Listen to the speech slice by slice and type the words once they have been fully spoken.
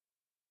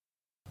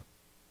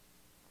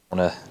I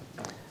want to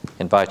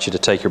invite you to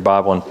take your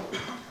Bible and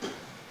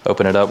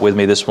open it up with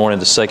me this morning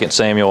to 2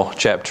 Samuel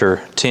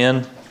chapter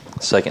 10.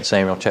 2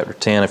 Samuel chapter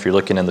 10. If you're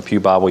looking in the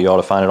Pew Bible, you ought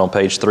to find it on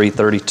page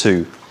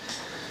 332.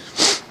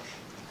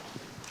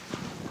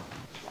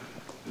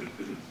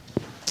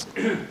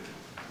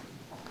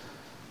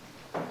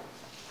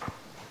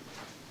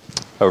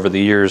 Over the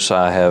years,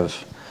 I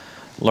have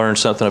learned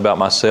something about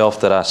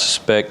myself that I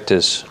suspect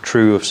is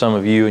true of some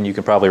of you, and you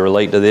can probably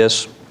relate to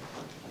this.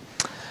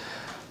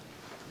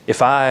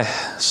 If I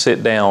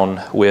sit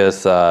down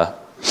with,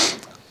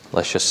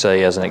 let's just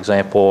say as an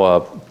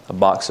example, a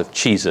box of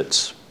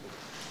Cheez-Its,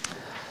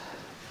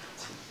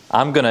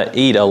 I'm going to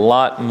eat a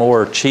lot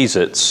more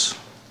Cheez-Its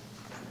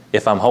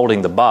if I'm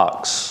holding the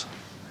box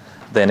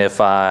than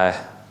if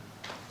I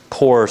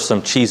pour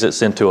some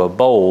Cheez-Its into a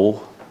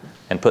bowl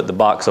and put the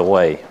box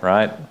away,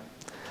 right?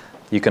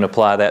 You can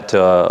apply that to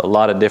a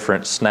lot of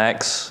different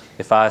snacks.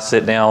 If I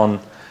sit down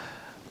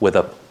with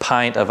a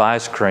pint of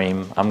ice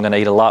cream, I'm going to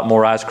eat a lot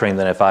more ice cream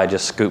than if I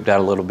just scooped out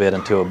a little bit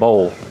into a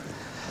bowl.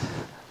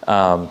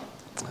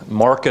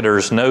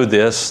 Marketers know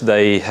this.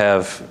 They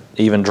have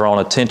even drawn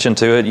attention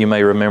to it. You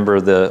may remember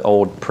the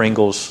old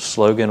Pringles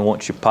slogan,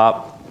 once you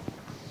pop,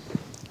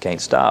 can't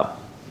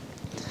stop.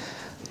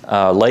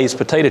 Lay's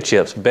potato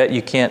chips, bet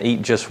you can't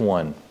eat just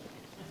one.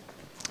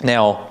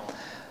 Now,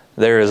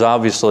 there is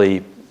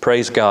obviously,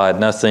 praise God,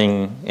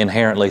 nothing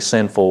inherently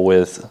sinful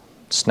with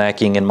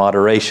snacking in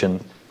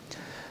moderation.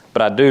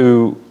 But I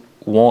do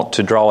want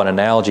to draw an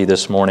analogy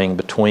this morning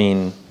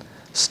between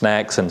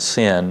snacks and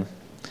sin.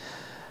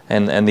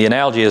 And the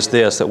analogy is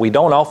this, that we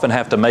don't often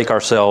have to make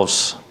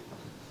ourselves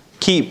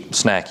keep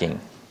snacking,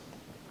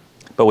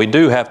 but we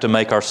do have to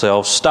make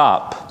ourselves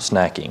stop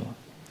snacking.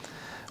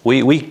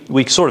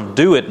 We sort of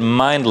do it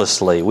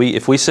mindlessly.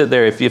 If we sit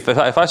there,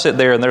 if I sit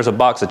there and there's a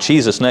box of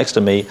Cheez-Its next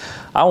to me,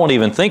 I won't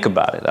even think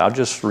about it. I'll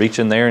just reach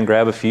in there and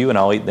grab a few and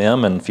I'll eat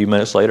them, and a few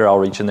minutes later I'll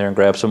reach in there and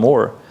grab some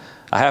more.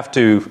 I have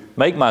to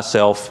make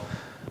myself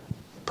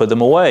put them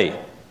away.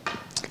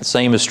 The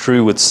same is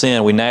true with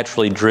sin. We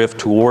naturally drift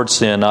towards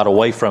sin, not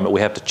away from it.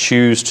 We have to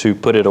choose to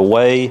put it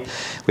away.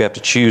 We have to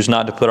choose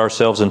not to put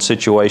ourselves in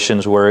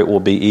situations where it will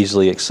be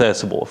easily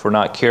accessible. If we're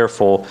not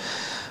careful,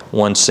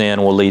 one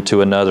sin will lead to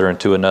another and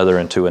to another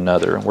and to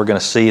another. We're going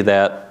to see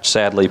that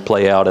sadly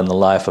play out in the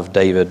life of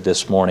David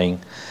this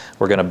morning.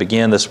 We're going to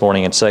begin this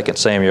morning in 2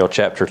 Samuel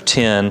chapter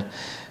 10.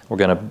 We're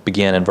going to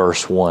begin in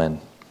verse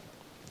 1.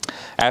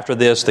 After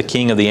this, the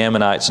king of the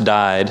Ammonites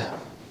died,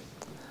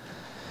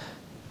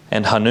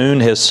 and Hanun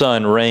his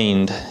son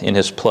reigned in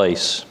his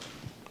place.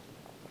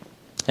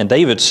 And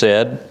David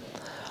said,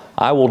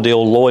 I will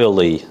deal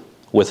loyally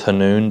with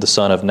Hanun the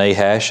son of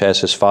Nahash,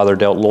 as his father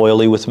dealt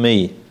loyally with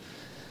me.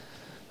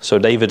 So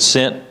David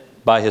sent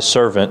by his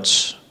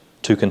servants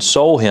to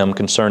console him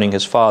concerning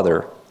his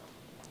father.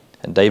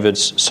 And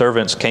David's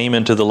servants came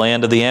into the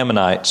land of the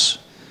Ammonites.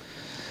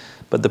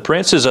 But the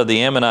princes of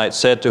the Ammonites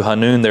said to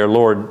Hanun their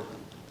lord,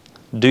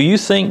 do you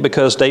think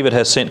because David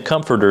has sent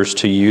comforters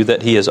to you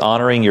that he is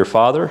honoring your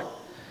father?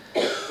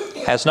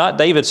 Has not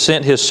David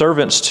sent his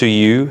servants to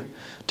you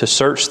to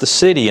search the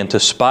city and to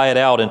spy it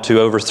out and to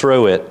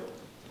overthrow it?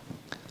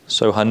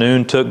 So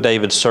Hanun took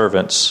David's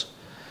servants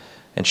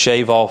and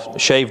shaved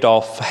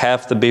off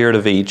half the beard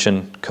of each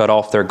and cut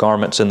off their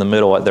garments in the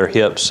middle at their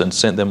hips and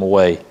sent them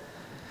away.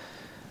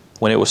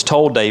 When it was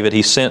told David,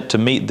 he sent to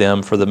meet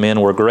them, for the men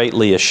were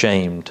greatly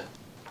ashamed.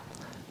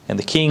 And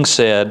the king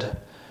said,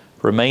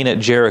 remain at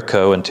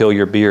Jericho until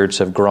your beards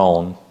have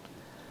grown,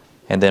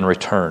 and then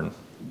return.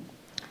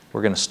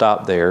 We're going to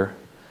stop there,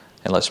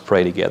 and let's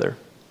pray together.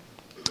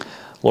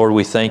 Lord,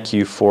 we thank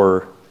you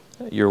for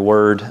your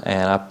word,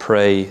 and I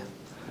pray,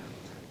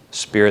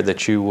 Spirit,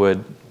 that you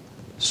would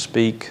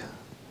speak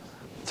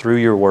through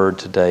your word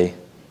today.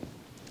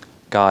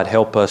 God,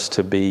 help us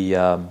to be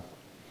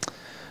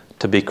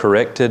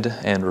corrected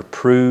and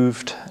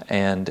reproved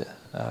and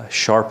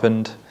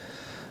sharpened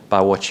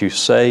by what you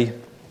say.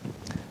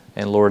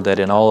 And Lord, that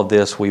in all of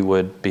this we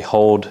would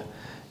behold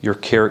your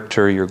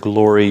character, your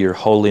glory, your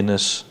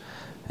holiness,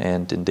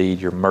 and indeed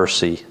your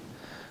mercy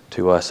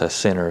to us as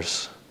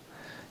sinners.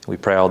 We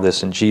pray all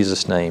this in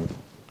Jesus' name.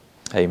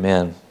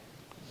 Amen.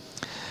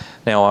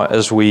 Now,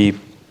 as we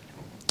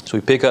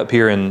pick up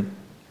here in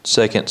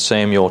 2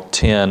 Samuel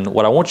 10,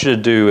 what I want you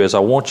to do is I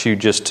want you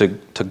just to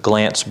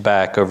glance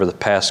back over the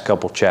past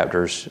couple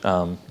chapters.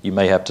 You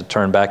may have to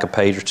turn back a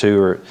page or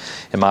two, or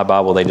in my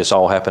Bible they just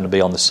all happen to be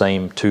on the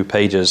same 2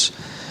 pages.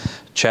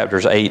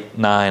 Chapters 8,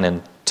 9,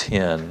 and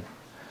 10.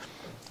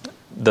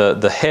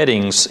 The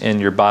headings in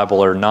your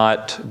Bible are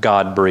not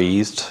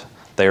God-breathed.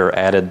 They are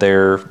added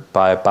there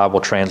by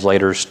Bible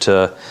translators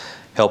to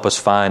help us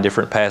find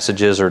different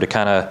passages, or to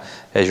kind of,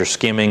 as you're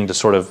skimming, to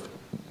sort of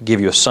give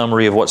you a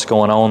summary of what's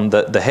going on.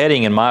 The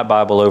heading in my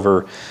Bible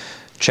over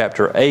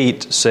chapter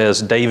 8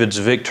 says David's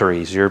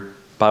victories. Your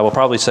Bible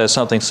probably says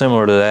something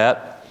similar to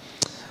that.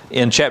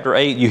 In chapter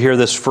 8, you hear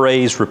this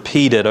phrase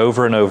repeated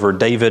over and over,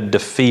 David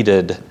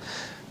defeated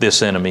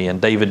this enemy,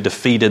 and David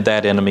defeated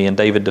that enemy, and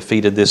David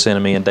defeated this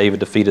enemy, and David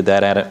defeated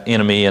that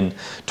enemy. And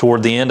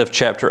toward the end of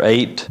chapter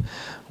 8,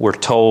 we're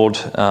told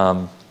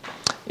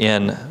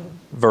in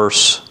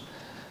verse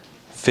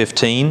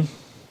 15.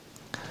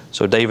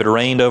 So David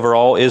reigned over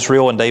all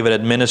Israel, and David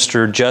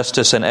administered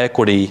justice and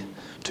equity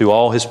to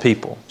all his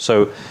people.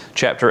 So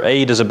chapter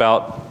 8 is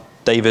about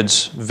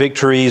David's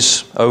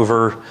victories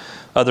over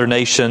other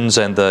nations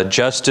and the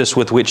justice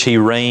with which he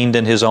reigned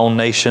in his own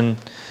nation.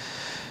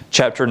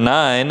 Chapter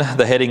 9,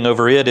 the heading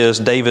over it is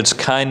David's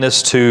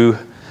kindness to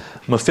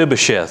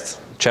Mephibosheth.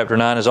 Chapter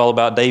 9 is all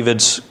about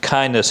David's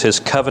kindness, his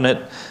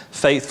covenant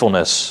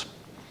faithfulness.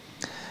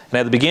 And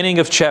at the beginning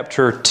of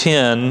chapter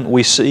 10,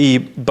 we see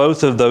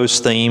both of those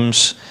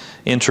themes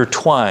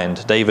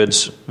intertwined,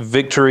 David's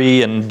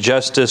victory and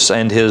justice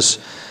and his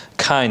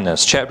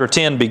kindness. Chapter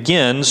 10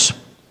 begins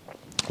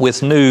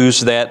with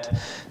news that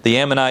the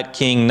Ammonite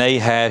king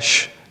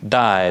Nahash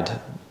died.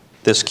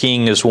 This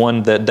king is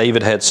one that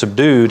David had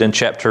subdued in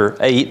chapter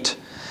 8.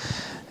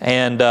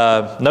 And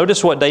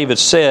notice what David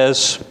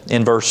says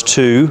in verse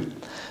 2.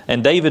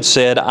 And David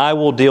said, I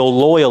will deal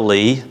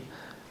loyally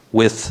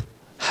with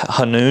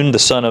Hanun, the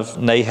son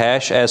of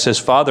Nahash, as his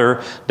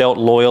father dealt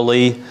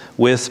loyally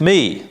with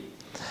me.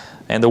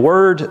 And the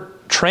word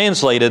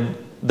translated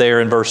there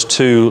in verse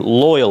 2,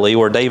 loyally,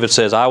 where David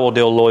says, I will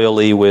deal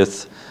loyally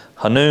with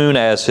Hanun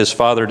as his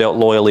father dealt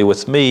loyally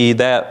with me,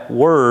 that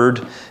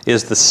word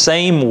is the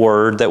same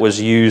word that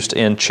was used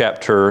in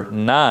chapter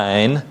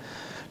 9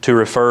 to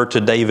refer to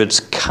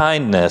David's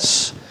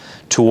kindness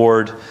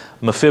toward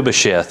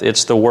Mephibosheth.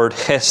 It's the word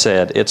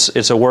hesed.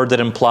 It's a word that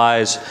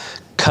implies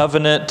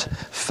covenant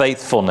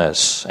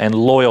faithfulness and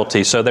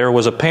loyalty. So there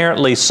was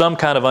apparently some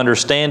kind of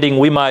understanding,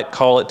 we might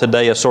call it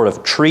today a sort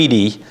of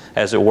treaty,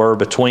 as it were,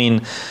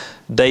 between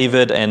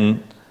David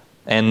and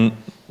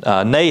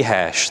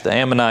Nahash, the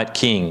Ammonite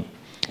king.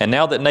 And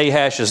now that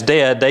Nahash is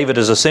dead, David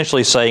is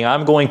essentially saying,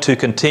 I'm going to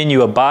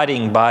continue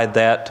abiding by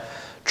that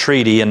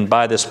treaty and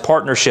by this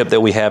partnership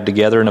that we have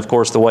together. And of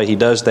course, the way he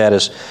does that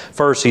is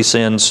first he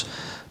sends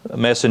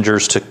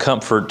messengers to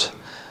comfort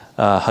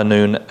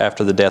Hanun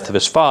after the death of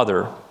his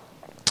father.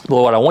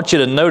 Well, what I want you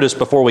to notice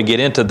before we get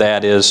into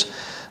that is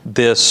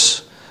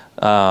this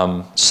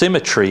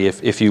symmetry,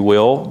 if you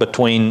will,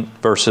 between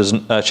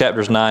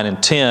chapters 9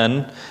 and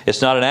 10.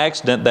 It's not an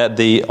accident that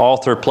the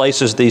author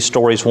places these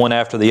stories one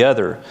after the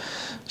other.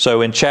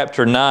 So in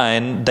chapter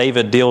 9,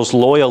 David deals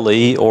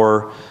loyally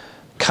or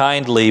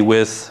kindly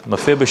with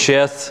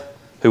Mephibosheth,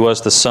 who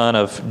was the son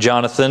of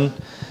Jonathan,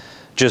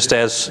 just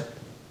as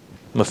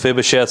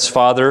Mephibosheth's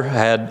father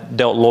had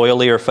dealt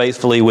loyally or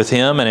faithfully with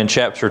him. And in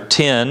chapter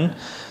 10,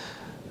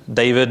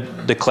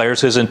 David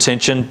declares his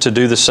intention to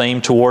do the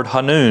same toward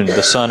Hanun,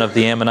 the son of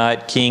the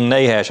Ammonite king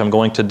Nahash. I'm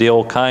going to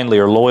deal kindly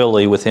or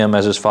loyally with him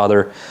as his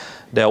father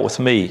dealt with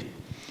me.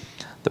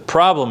 The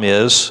problem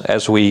is,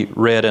 as we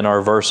read in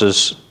our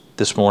verses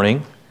this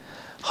morning,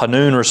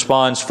 Hanun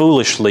responds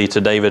foolishly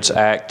to David's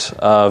act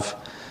of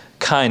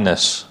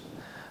kindness.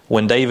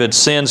 When David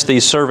sends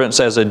these servants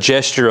as a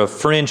gesture of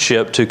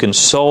friendship to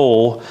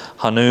console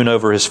Hanun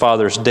over his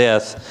father's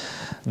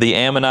death, the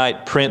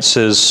Ammonite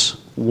princes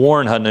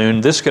warn Hanun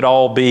this could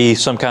all be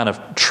some kind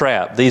of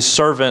trap. These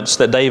servants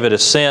that David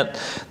has sent,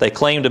 they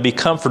claim to be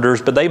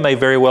comforters, but they may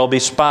very well be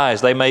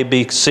spies. They may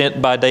be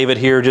sent by David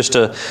here just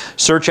to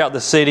search out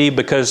the city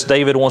because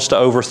David wants to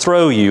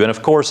overthrow you. And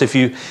of course, if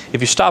you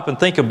stop and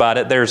think about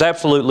it, there's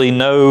absolutely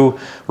no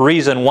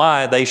reason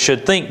why they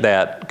should think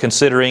that,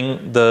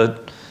 considering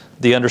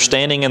the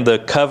understanding and the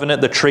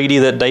covenant, the treaty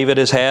that David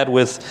has had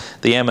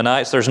with the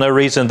Ammonites. There's no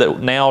reason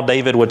that now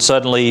David would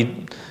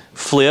suddenly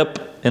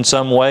flip in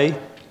some way.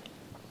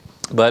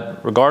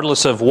 But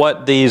regardless of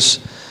what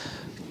these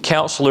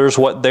counselors,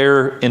 what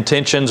their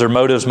intentions or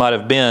motives might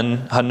have been,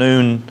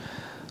 Hanun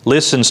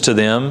listens to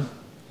them,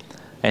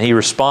 and he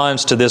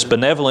responds to this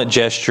benevolent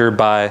gesture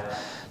by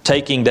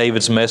taking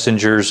David's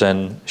messengers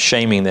and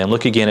shaming them.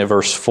 Look again at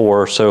verse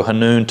 4. So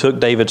Hanun took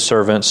David's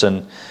servants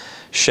and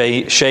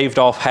shaved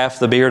off half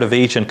the beard of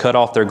each and cut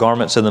off their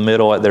garments in the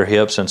middle at their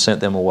hips and sent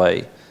them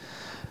away.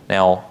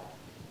 Now,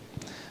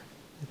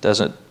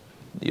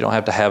 you don't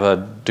have to have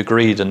a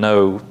degree to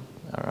know.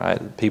 All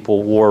right,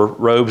 people wore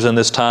robes in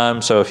this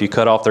time, so if you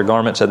cut off their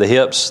garments at the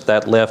hips,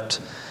 that left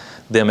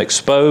them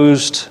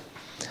exposed.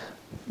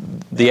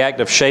 The act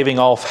of shaving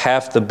off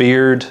half the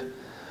beard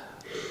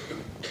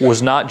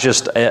was not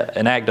just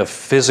an act of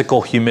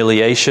physical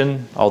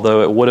humiliation,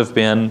 although it would have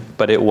been,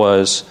 but it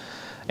was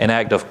an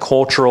act of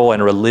cultural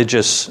and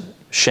religious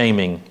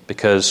shaming,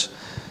 because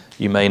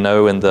you may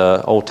know in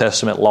the Old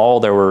Testament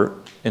law there were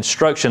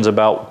instructions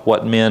about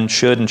what men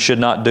should and should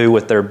not do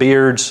with their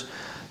beards.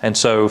 And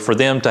so for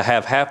them to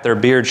have half their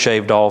beard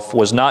shaved off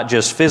was not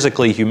just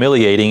physically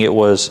humiliating, it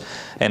was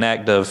an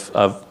act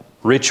of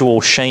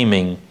ritual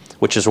shaming,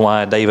 which is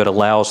why David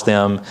allows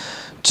them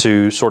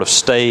to sort of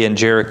stay in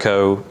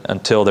Jericho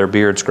until their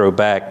beards grow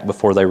back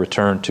before they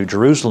return to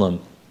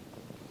Jerusalem.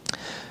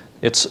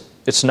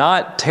 It's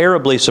not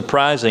terribly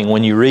surprising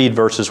when you read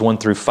verses 1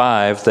 through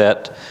 5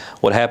 that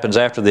what happens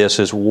after this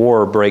is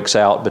war breaks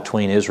out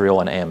between Israel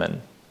and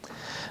Ammon.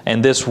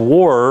 And this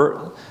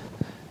war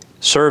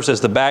serves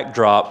as the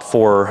backdrop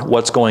for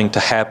what's going to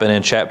happen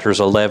in chapters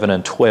 11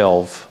 and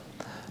 12.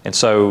 And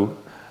so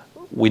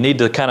we need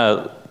to kind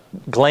of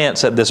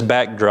glance at this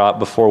backdrop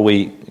before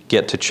we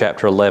get to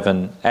chapter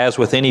 11. As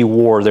with any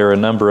war, there are a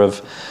number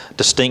of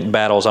distinct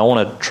battles. I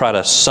want to try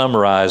to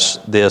summarize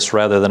this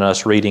rather than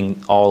us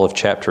reading all of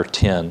chapter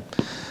 10.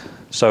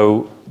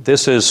 So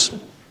this is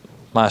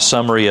my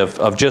summary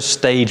of just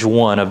stage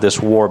one of this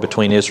war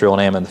between Israel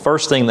and Ammon. The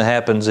first thing that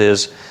happens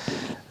is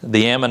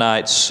the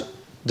Ammonites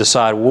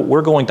decide,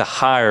 we're going to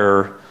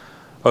hire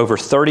over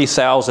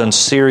 30,000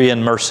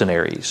 Syrian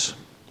mercenaries.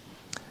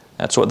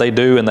 That's what they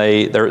do, and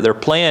their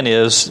plan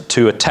is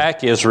to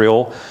attack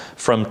Israel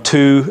from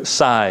two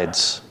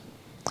sides.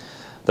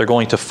 They're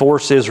going to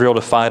force Israel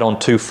to fight on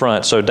two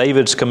fronts. So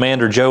David's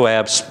commander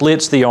Joab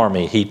splits the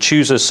army. He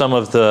chooses some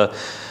of the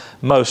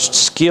most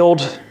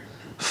skilled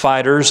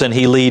fighters, and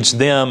he leads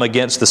them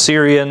against the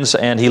Syrians,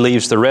 and he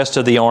leaves the rest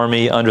of the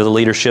army under the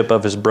leadership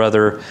of his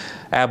brother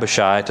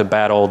Abishai to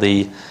battle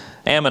the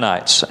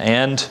Ammonites.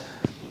 And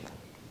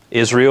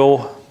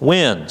Israel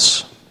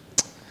wins.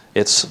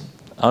 It's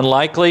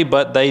unlikely,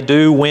 but they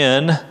do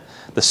win.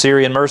 The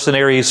Syrian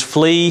mercenaries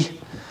flee,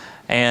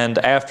 and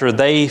after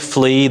they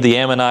flee, the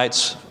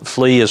Ammonites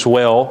flee as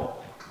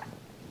well.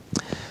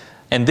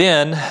 And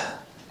then,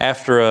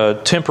 after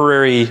a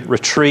temporary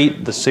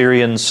retreat, the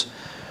Syrians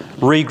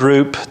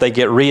regroup, they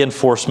get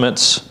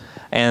reinforcements,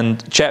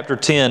 and chapter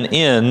 10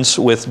 ends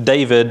with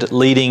David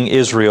leading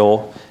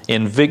Israel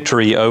in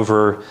victory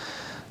over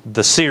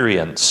the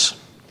Syrians.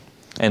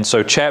 And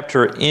so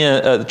chapter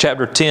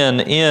 10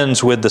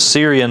 ends with the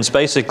Syrians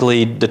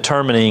basically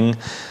determining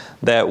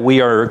that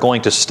we are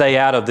going to stay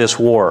out of this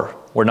war.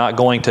 We're not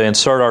going to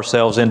insert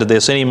ourselves into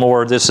this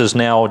anymore. This is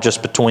now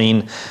just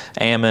between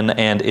Ammon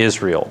and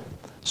Israel.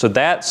 So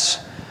that's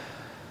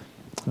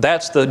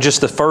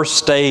just the first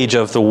stage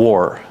of the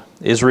war.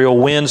 Israel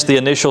wins the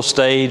initial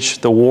stage.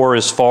 The war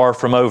is far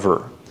from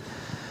over.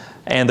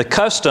 And the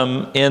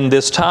custom in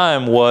this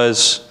time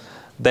was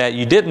that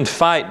you didn't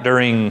fight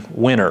during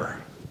winter.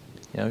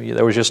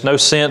 There was just no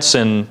sense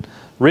in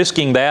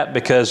risking that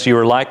because you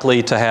were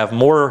likely to have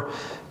more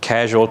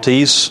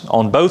casualties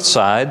on both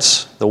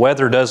sides. The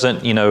weather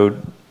doesn't,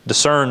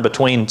 discern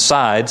between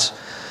sides.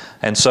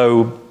 And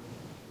so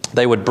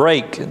they would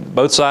break.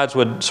 Both sides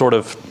would sort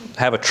of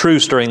have a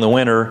truce during the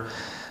winter,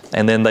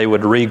 and then they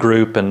would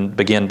regroup and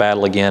begin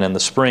battle again in the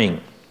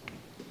spring.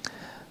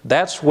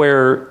 That's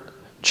where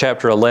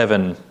chapter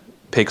 11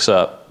 picks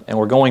up. And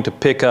we're going to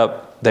pick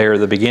up there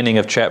the beginning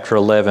of chapter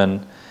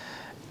 11.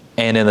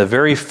 And in the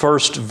very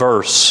first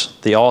verse,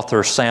 the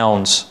author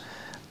sounds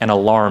an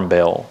alarm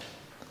bell.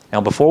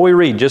 Now, before we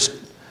read, just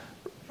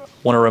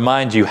want to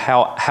remind you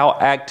how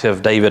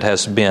active David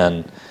has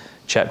been.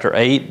 Chapter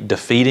 8,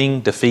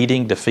 defeating.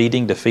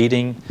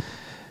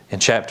 In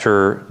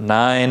chapter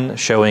 9,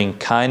 showing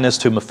kindness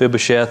to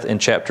Mephibosheth. In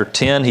chapter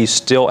 10, he's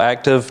still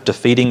active,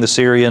 defeating the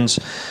Syrians.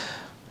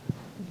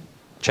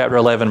 Chapter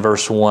 11,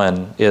 verse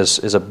 1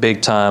 is a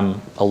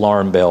big-time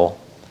alarm bell.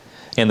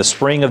 In the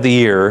spring of the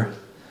year,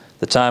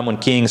 the time when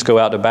kings go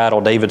out to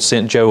battle, David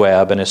sent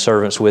Joab and his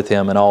servants with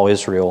him and all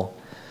Israel.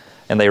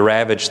 And they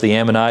ravaged the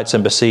Ammonites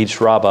and besieged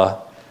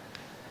Rabbah.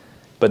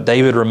 But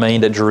David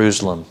remained at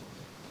Jerusalem.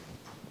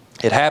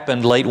 It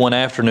happened late one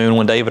afternoon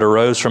when David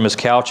arose from his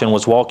couch and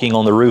was walking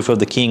on the roof of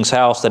the king's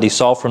house that he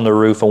saw from the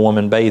roof a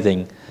woman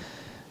bathing.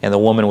 And the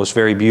woman was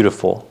very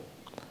beautiful.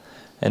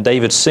 And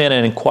David sent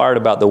and inquired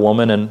about the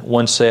woman, and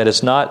one said,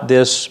 "Is not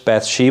this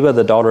Bathsheba,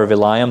 the daughter of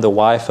Eliam, the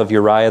wife of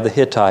Uriah the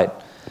Hittite?"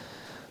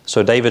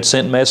 So David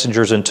sent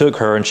messengers and took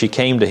her, and she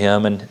came to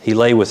him, and he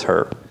lay with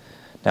her.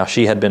 Now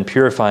she had been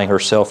purifying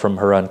herself from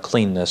her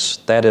uncleanness.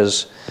 That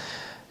is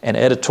an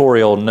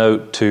editorial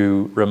note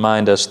to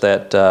remind us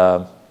that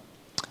the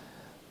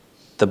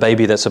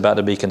baby that's about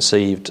to be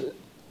conceived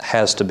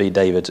has to be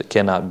David's. It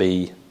cannot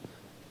be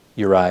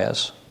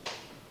Uriah's.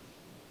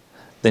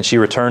 Then she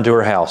returned to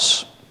her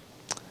house.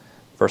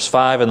 Verse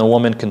 5, and the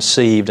woman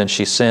conceived, and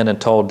she sent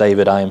and told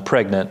David, "I am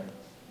pregnant."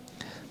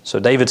 So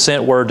David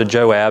sent word to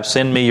Joab,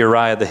 "Send me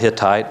Uriah the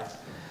Hittite."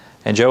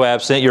 And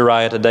Joab sent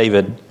Uriah to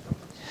David.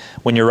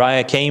 When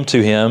Uriah came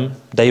to him,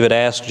 David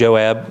asked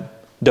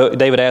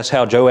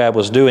how Joab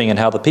was doing and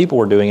how the people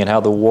were doing and how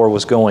the war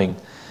was going.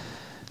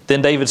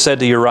 Then David said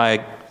to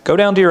Uriah, "Go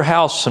down to your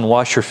house and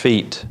wash your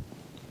feet."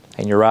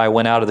 And Uriah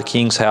went out of the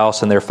king's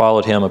house, and there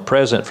followed him a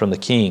present from the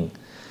king.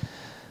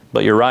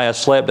 But Uriah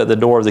slept at the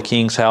door of the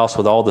king's house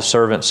with all the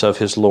servants of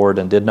his lord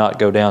and did not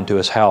go down to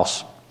his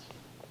house.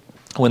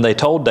 When they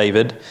told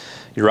David,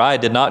 Uriah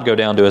did not go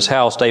down to his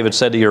house, David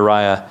said to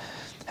Uriah,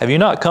 "Have you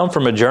not come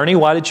from a journey?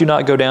 Why did you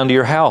not go down to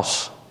your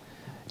house?"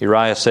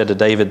 Uriah said to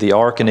David, "The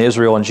ark and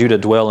Israel and Judah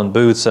dwell in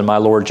booths, and my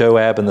lord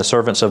Joab and the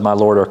servants of my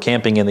lord are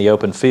camping in the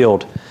open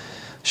field.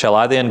 Shall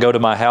I then go to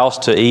my house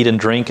to eat and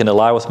drink and to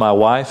lie with my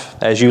wife?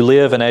 As you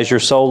live and as your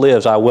soul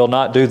lives, I will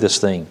not do this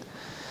thing."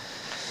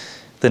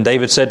 Then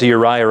David said to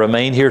Uriah,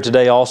 "Remain here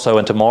today also,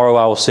 and tomorrow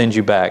I will send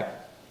you back."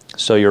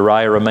 So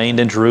Uriah remained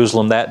in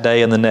Jerusalem that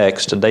day and the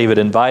next, and David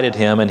invited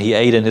him, and he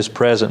ate in his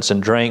presence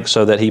and drank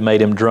so that he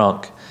made him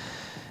drunk.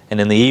 And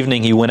in the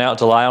evening he went out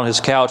to lie on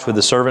his couch with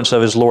the servants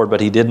of his Lord,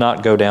 but he did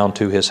not go down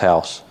to his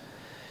house.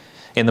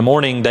 In the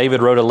morning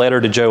David wrote a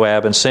letter to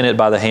Joab and sent it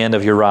by the hand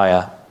of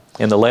Uriah.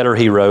 In the letter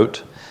he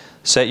wrote,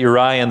 "Set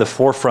Uriah in the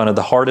forefront of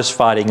the hardest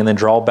fighting, and then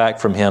draw back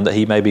from him that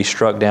he may be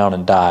struck down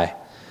and die."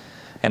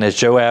 And as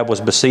Joab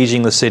was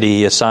besieging the city,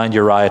 he assigned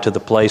Uriah to the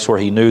place where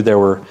he knew there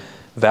were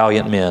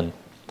valiant men.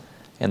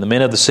 And the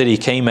men of the city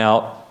came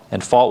out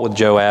and fought with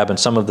Joab, and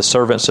some of the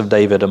servants of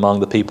David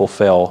among the people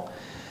fell.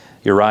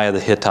 Uriah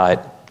the Hittite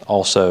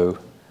also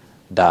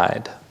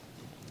died.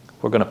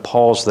 We're going to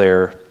pause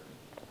there.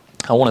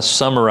 I want to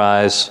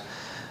summarize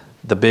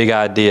the big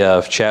idea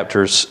of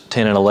chapters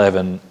 10 and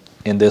 11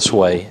 in this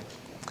way: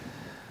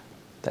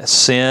 that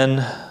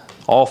sin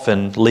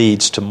often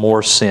leads to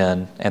more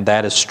sin, and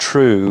that is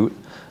true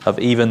of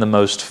even the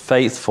most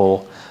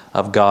faithful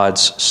of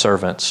God's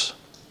servants.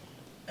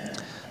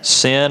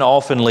 Sin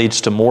often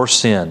leads to more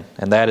sin,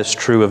 and that is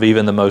true of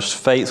even the most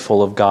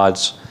faithful of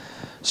God's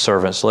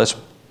servants. Let's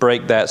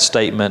break that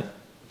statement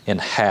in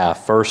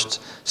half. First,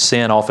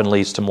 sin often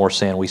leads to more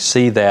sin. We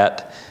see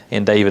that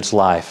in David's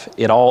life.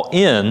 It all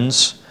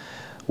ends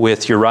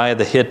with Uriah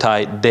the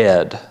Hittite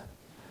dead.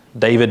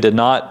 David did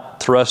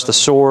not thrust the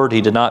sword,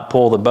 he did not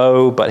pull the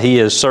bow, but he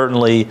is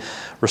certainly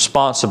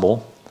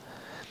responsible.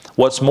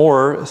 What's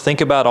more,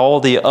 think about all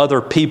the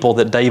other people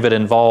that David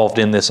involved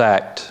in this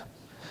act.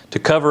 To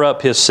cover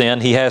up his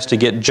sin, he has to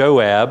get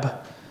Joab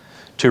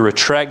to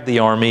retract the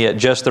army at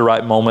just the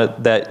right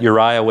moment that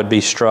Uriah would be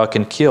struck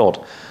and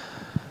killed.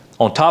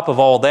 On top of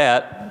all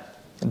that,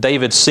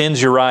 David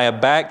sends Uriah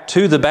back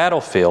to the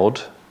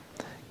battlefield,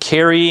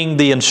 carrying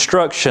the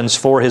instructions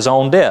for his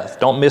own death.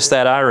 Don't miss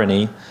that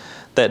irony,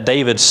 that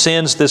David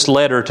sends this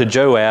letter to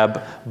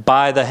Joab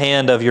by the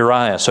hand of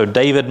Uriah. So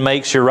David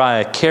makes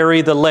Uriah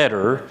carry the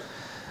letter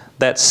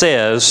that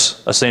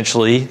says,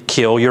 essentially,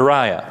 kill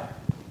Uriah.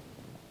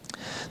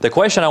 The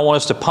question I want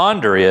us to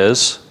ponder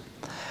is,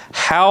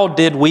 how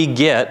did we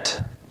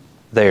get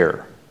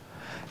there?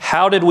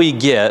 How did we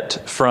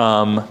get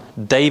from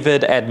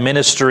David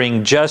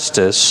administering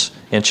justice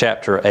in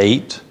chapter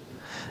 8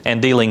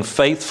 and dealing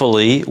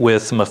faithfully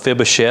with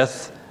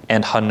Mephibosheth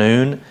and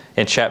Hanun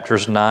in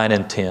chapters 9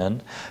 and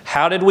 10?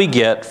 How did we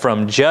get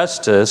from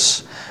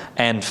justice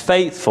and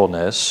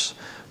faithfulness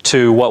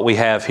to what we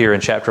have here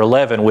in chapter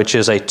 11, which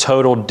is a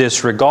total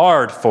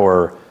disregard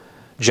for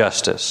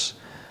justice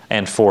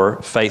and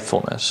for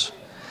faithfulness?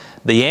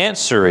 The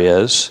answer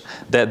is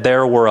that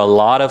there were a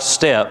lot of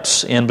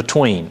steps in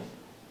between.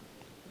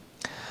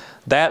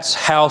 That's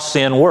how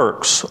sin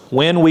works.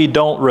 When we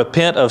don't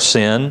repent of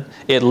sin,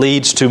 it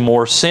leads to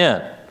more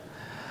sin.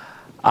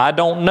 I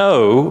don't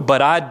know,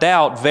 but I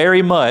doubt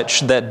very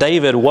much that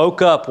David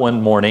woke up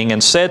one morning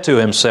and said to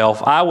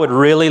himself, "I would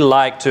really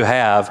like to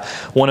have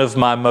one of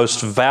my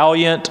most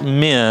valiant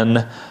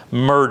men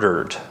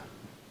murdered."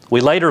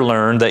 We later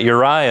learned that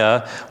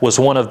Uriah was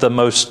one of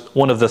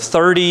the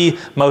 30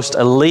 most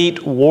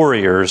elite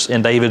warriors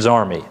in David's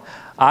army.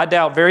 I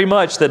doubt very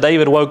much that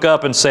David woke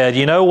up and said,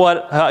 "You know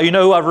what?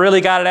 Who I've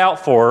really got it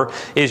out for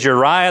is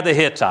Uriah the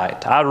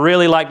Hittite. I'd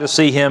really like to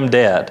see him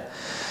dead."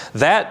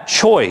 That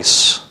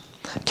choice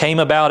came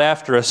about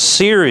after a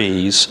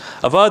series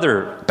of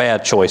other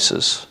bad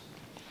choices.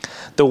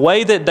 The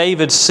way that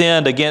David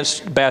sinned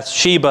against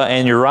Bathsheba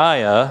and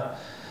Uriah,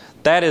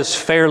 that is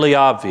fairly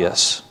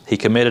obvious. He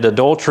committed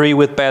adultery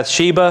with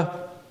Bathsheba.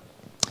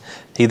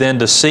 He then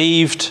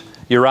deceived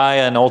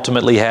Uriah and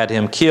ultimately had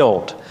him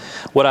killed.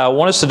 What I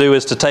want us to do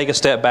is to take a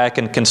step back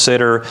and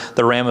consider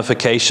the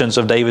ramifications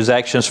of David's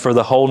actions for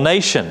the whole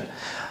nation.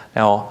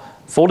 Now,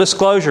 full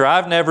disclosure,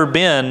 I've never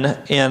been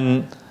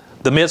in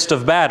the midst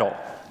of battle,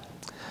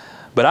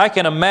 but I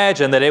can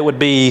imagine that it would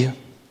be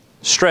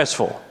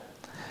stressful.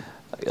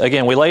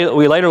 Again, we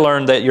later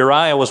learned that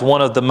Uriah was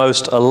one of the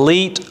most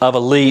elite of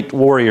elite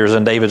warriors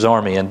in David's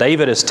army, and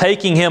David is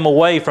taking him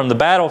away from the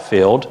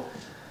battlefield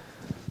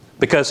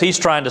because he's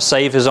trying to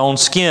save his own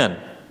skin.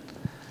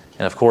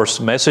 And of course,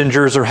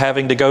 messengers are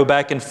having to go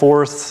back and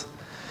forth.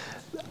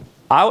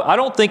 I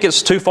don't think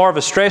it's too far of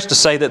a stretch to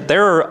say that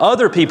there are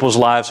other people's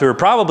lives who are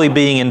probably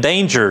being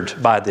endangered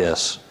by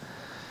this.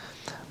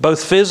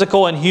 Both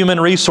physical and human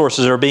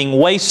resources are being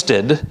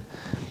wasted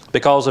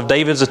because of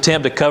David's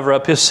attempt to cover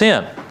up his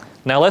sin.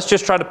 Now let's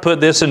just try to put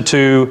this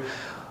into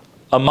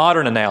a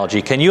modern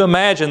analogy. Can you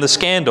imagine the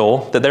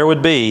scandal that there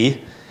would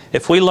be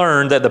if we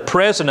learned that the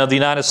President of the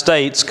United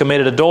States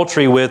committed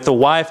adultery with the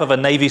wife of a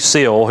Navy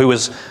SEAL who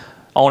was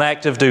on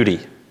active duty,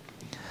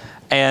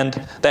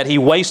 and that he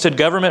wasted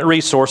government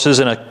resources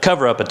in a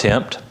cover-up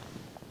attempt,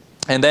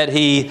 and that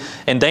he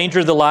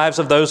endangered the lives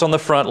of those on the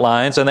front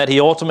lines, and that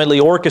he ultimately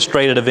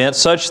orchestrated events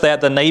such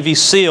that the Navy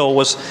SEAL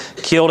was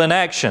killed in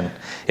action?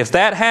 If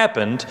that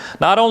happened,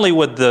 not only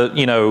would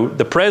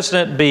the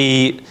president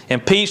be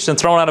impeached and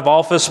thrown out of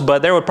office,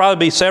 but there would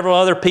probably be several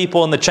other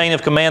people in the chain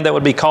of command that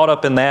would be caught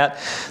up in that.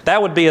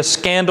 That would be a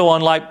scandal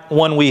unlike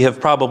one we have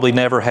probably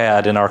never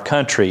had in our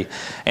country.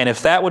 And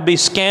if that would be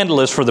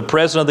scandalous for the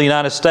President of the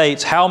United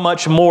States, how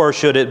much more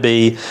should it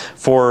be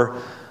for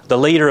the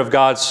leader of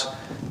God's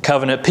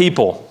covenant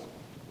people?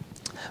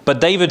 But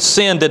David's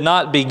sin did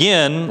not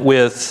begin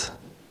with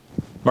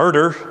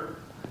murder.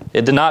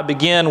 It did not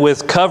begin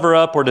with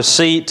cover-up or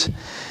deceit.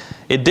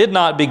 It did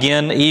not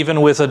begin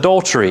even with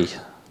adultery.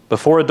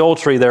 Before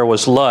adultery there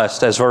was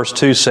lust. As verse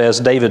 2 says,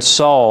 David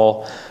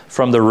saw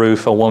from the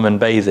roof a woman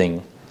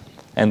bathing,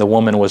 and the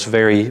woman was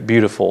very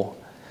beautiful.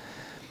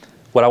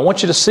 What I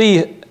want you to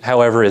see,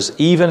 however, is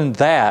even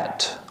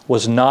that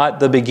was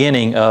not the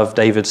beginning of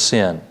David's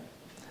sin.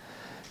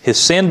 His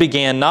sin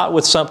began not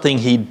with something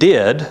he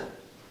did,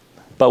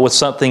 but with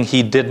something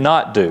he did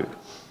not do.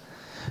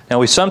 Now,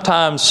 we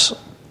sometimes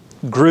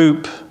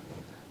group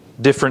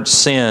different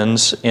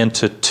sins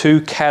into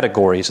two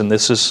categories, and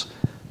this is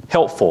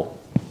helpful.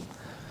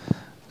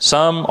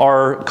 Some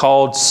are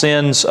called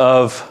sins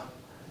of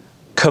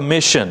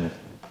commission.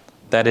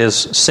 That is,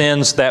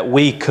 sins that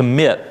we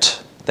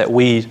commit, that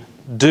we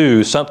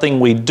do, something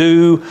we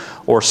do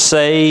or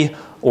say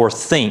or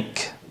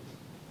think,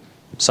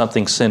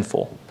 something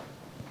sinful.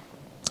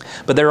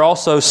 But there are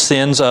also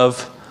sins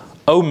of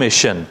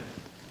omission.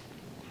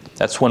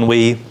 That's when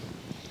we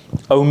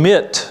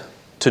omit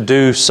to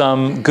do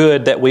some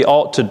good that we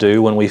ought to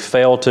do, when we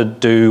fail to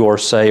do or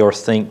say or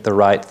think the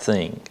right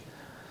thing.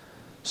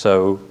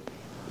 So,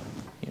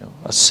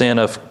 a sin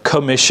of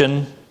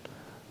commission.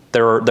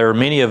 There are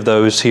many of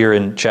those here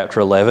in chapter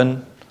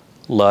 11.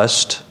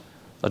 Lust,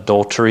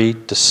 adultery,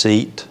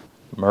 deceit,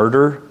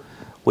 murder.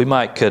 We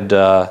could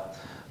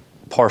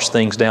parse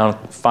things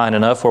down fine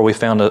enough where we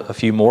found a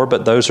few more,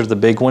 but those are the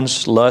big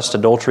ones: lust,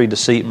 adultery,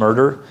 deceit,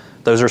 murder.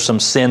 Those are some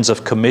sins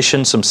of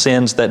commission, some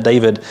sins that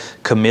David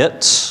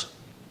commits.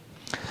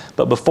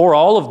 But before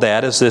all of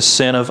that is this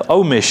sin of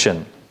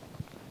omission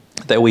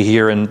that we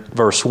hear in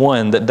verse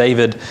 1, that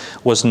David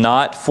was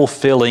not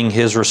fulfilling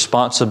his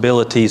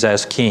responsibilities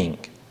as king.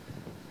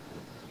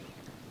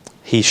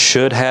 He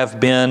should have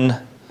been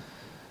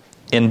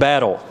in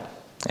battle,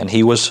 and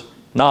he was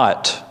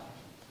not.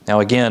 Now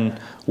again,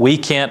 we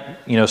can't,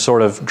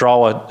 sort of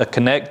draw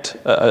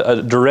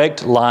a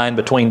direct line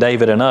between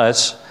David and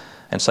us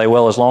and say,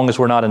 well, as long as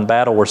we're not in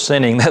battle, we're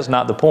sinning. That's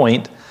not the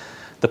point.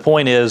 The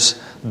point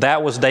is,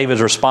 that was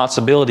David's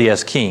responsibility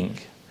as king.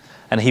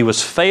 And he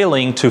was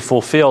failing to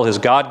fulfill his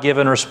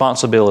God-given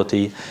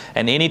responsibility.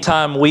 And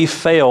anytime we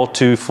fail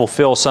to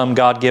fulfill some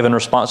God-given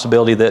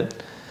responsibility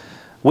that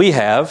we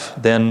have,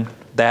 then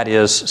that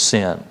is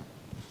sin.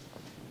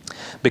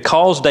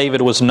 Because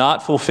David was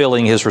not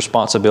fulfilling his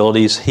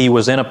responsibilities, he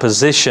was in a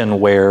position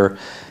where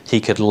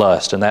he could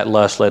lust. And that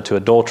lust led to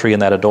adultery,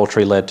 and that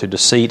adultery led to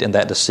deceit, and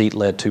that deceit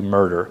led to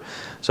murder.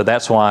 So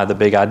that's why the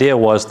big idea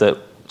was that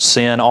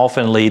sin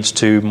often leads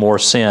to more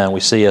sin. We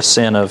see a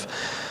sin of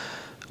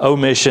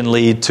omission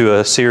lead to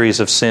a series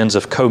of sins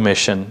of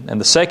commission.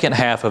 And the second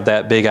half of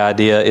that big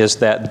idea is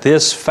that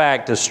this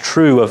fact is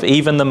true of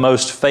even the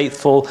most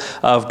faithful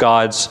of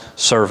God's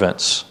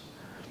servants.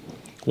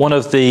 One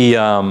of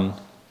the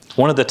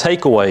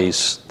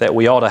takeaways that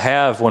we ought to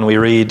have when we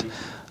read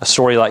a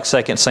story like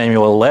 2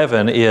 Samuel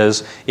 11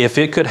 is, if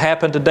it could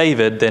happen to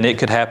David, then it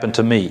could happen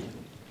to me.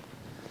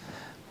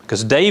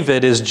 Because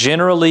David is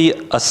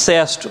generally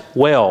assessed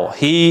well.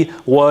 He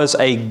was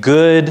a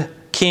good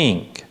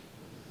king.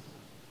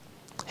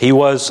 He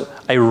was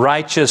a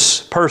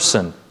righteous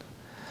person.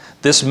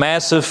 This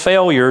massive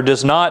failure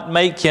does not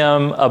make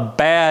him a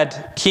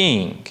bad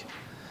king.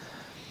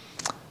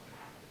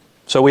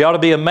 So we ought to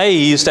be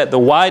amazed at the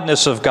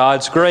wideness of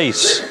God's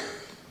grace.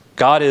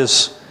 God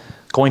is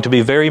going to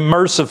be very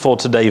merciful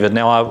to David.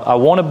 Now, I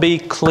want to be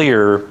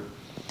clear.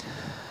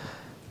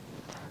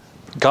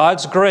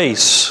 God's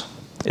grace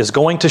is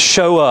going to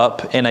show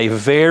up in a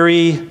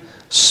very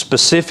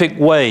specific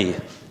way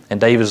in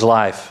David's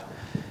life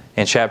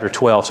in chapter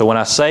 12. So when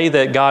I say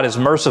that God is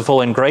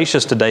merciful and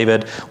gracious to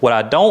David, what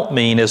I don't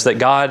mean is that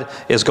God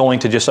is going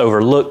to just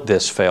overlook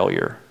this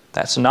failure.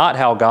 That's not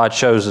how God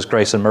shows His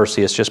grace and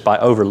mercy. It's just by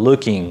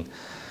overlooking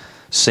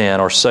sin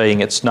or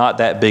saying it's not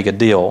that big a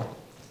deal.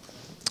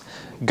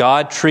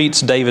 God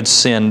treats David's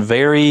sin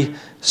very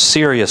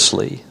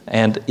seriously.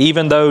 And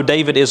even though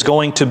David is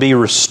going to be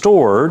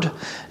restored,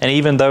 and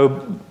even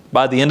though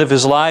by the end of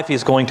his life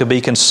he's going to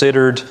be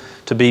considered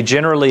to be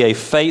generally a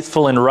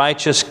faithful and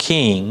righteous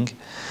king,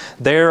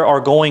 there are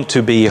going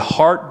to be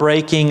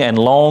heartbreaking and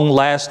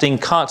long-lasting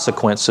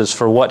consequences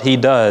for what he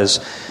does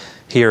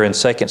here in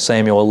 2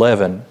 Samuel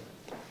 11.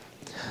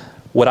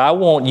 What I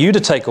want you to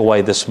take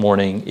away this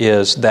morning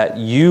is that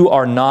you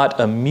are not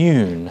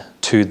immune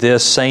to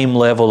this same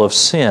level of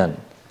sin.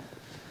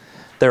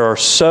 There are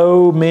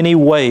so many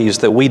ways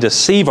that we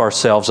deceive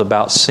ourselves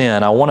about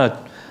sin. I want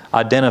to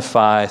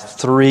identify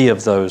 3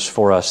 of those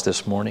for us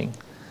this morning.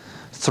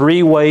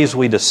 3 ways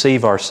we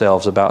deceive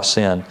ourselves about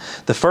sin.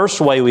 The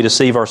first way we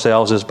deceive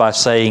ourselves is by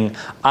saying,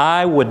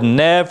 I would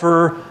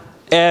never,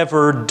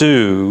 ever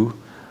do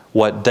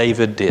what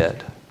David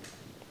did.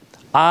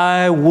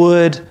 I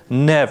would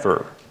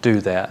never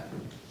do that.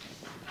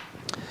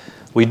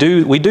 We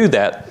do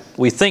that.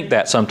 We think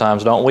that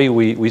sometimes, don't we?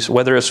 We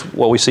whether it's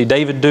what we see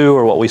David do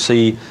or what we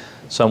see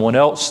someone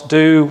else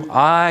do,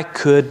 I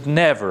could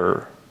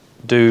never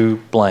do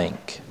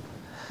blank.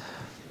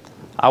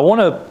 I want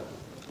to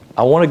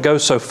I want to go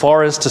so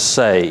far as to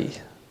say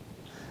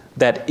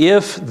that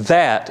if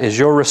that is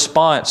your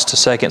response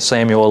to 2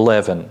 Samuel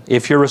 11,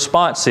 if your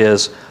response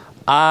is,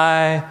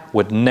 I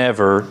would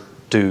never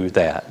do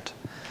that,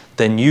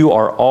 then you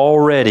are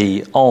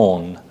already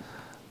on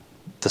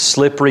the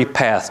slippery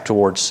path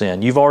towards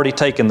sin. You've already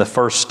taken the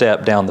first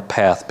step down the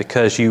path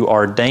because you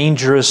are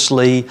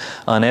dangerously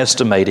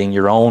underestimating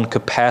your own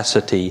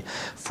capacity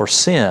for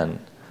sin.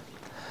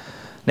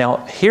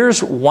 Now,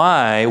 here's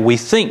why we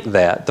think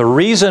that. The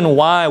reason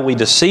why we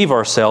deceive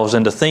ourselves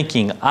into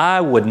thinking, I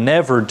would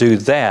never do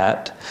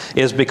that,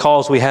 is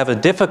because we have a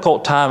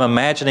difficult time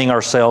imagining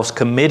ourselves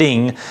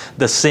committing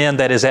the sin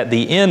that is at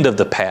the end of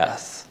the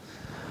path.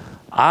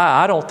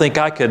 I don't think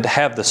I could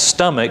have the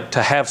stomach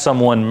to have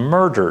someone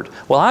murdered.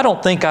 Well, I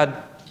don't think I'd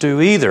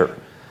do either.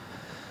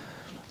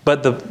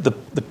 But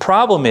the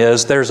problem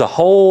is there's a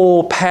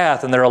whole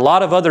path, and there are a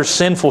lot of other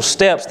sinful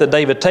steps that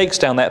David takes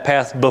down that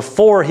path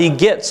before he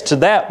gets to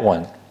that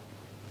one.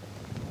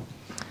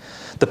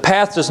 The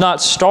path does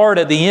not start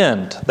at the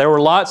end. There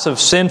were lots of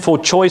sinful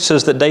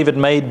choices that David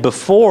made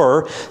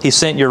before he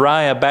sent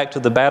Uriah back to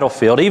the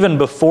battlefield, even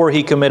before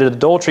he committed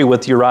adultery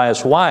with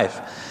Uriah's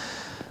wife.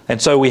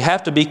 And so we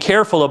have to be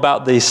careful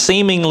about the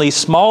seemingly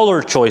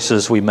smaller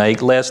choices we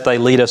make, lest they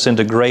lead us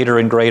into greater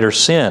and greater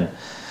sin.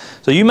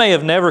 So you may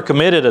have never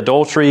committed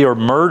adultery or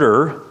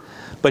murder,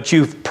 but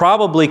you've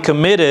probably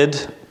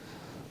committed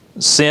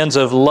sins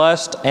of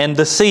lust and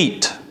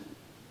deceit.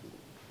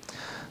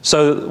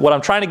 So what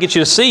I'm trying to get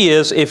you to see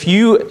is if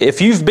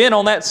you've been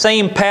on that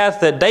same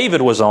path that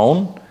David was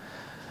on,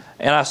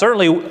 and I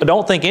certainly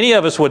don't think any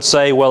of us would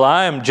say, well,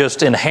 I am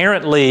just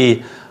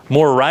inherently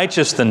more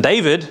righteous than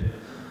David.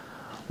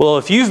 Well,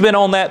 if you've been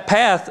on that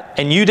path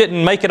and you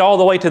didn't make it all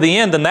the way to the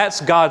end, then that's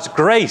God's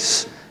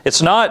grace.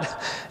 It's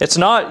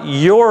not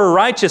your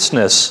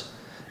righteousness.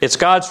 It's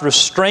God's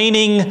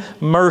restraining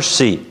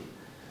mercy.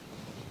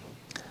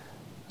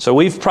 So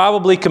we've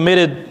probably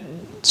committed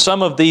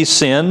some of these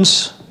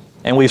sins,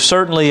 and we've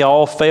certainly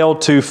all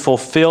failed to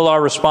fulfill our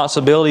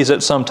responsibilities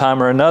at some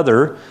time or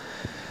another.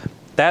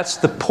 That's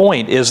the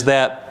point, is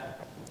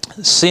that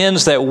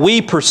sins that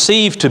we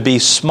perceive to be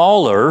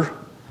smaller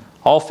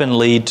often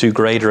lead to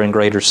greater and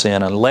greater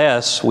sin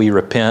unless we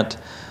repent,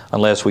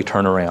 unless we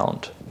turn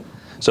around.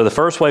 So the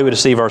first way we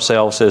deceive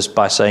ourselves is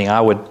by saying,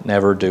 I would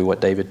never do what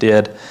David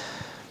did.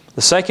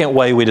 The second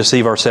way we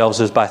deceive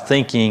ourselves is by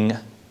thinking,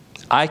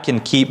 I can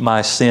keep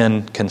my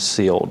sin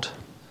concealed.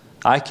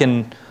 I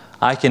can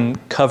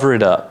cover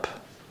it up.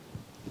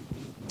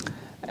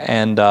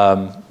 And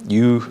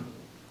you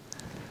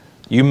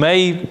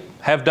may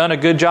have done a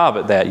good job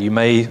at that. You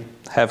may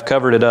have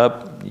covered it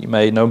up.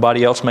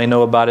 Nobody else may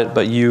know about it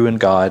but you and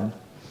God.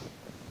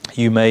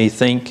 You may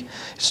think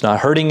it's not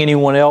hurting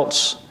anyone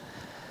else.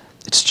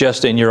 It's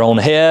just in your own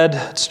head.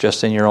 It's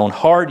just in your own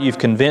heart. You've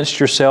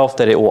convinced yourself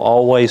that it will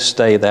always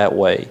stay that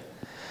way.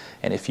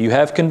 And if you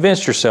have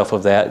convinced yourself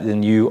of that,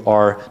 then you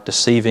are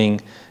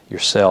deceiving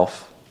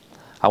yourself.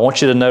 I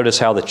want you to notice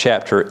how the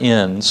chapter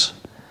ends.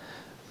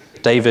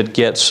 David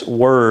gets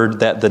word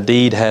that the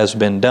deed has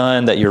been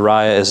done, that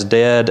Uriah is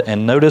dead.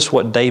 And notice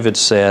what David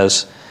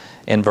says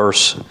in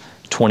verse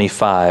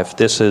 25.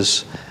 This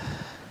is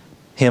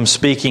him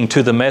speaking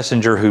to the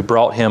messenger who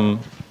brought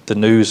him the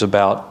news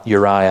about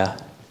Uriah.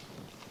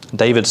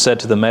 David said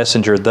to the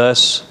messenger,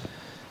 thus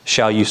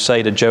shall you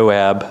say to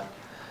Joab,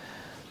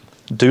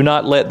 do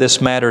not let this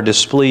matter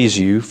displease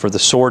you, for the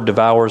sword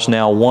devours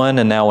now one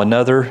and now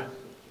another.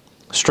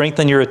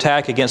 Strengthen your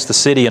attack against the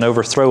city and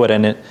overthrow it,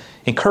 and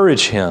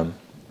encourage him.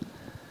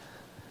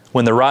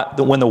 When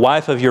the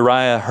wife of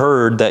Uriah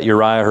heard that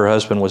Uriah, her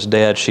husband, was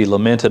dead, she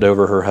lamented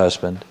over her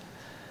husband.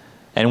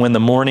 And when the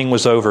mourning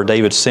was over,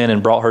 David sent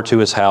and brought her to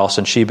his house,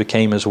 and she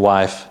became his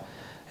wife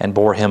and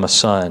bore him a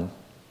son.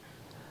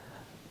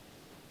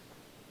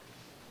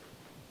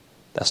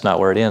 That's not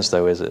where it ends,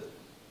 though, is it?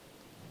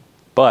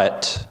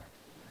 But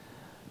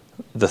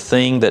the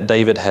thing that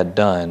David had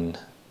done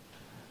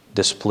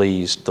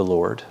displeased the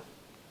Lord.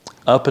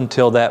 Up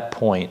until that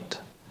point,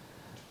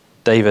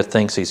 David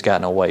thinks he's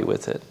gotten away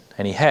with it.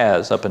 And he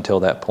has up until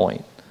that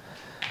point.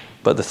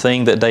 But the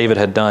thing that David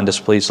had done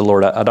displeased the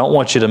Lord. I don't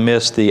want you to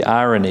miss the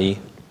irony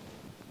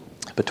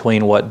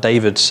between what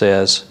David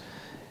says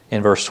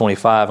in verse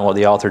 25 and what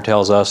the author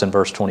tells us in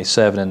verse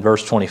 27. In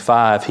verse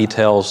 25, he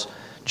tells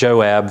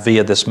Joab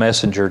via this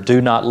messenger, do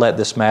not let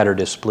this matter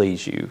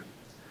displease you.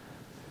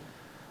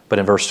 But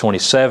in verse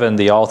 27,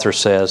 the author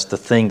says the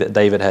thing that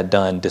David had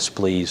done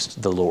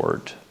displeased the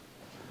Lord.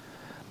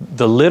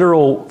 The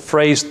literal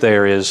phrase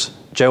there is,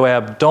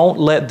 Joab, don't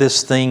let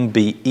this thing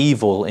be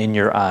evil in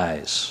your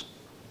eyes.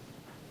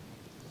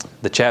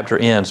 The chapter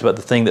ends, but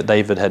the thing that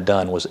David had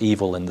done was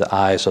evil in the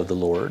eyes of the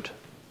Lord.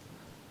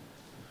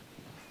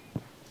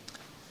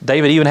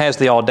 David even has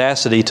the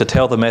audacity to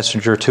tell the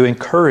messenger to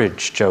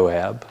encourage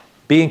Joab.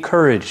 Be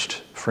encouraged,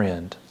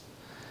 friend.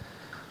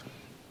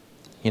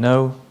 You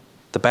know,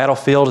 the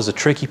battlefield is a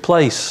tricky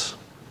place.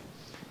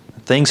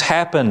 Things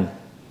happen.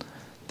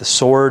 The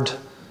sword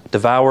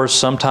devours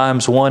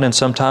sometimes one and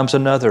sometimes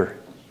another.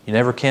 You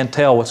never can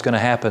tell what's going to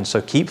happen.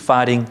 So keep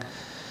fighting.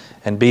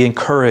 And be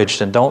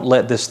encouraged, and don't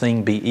let this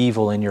thing be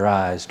evil in your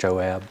eyes,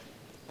 Joab.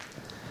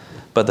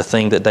 But the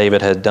thing that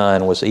David had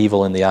done was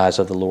evil in the eyes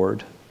of the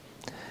Lord.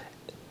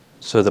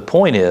 So the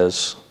point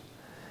is,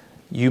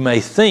 you may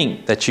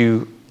think that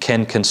you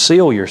can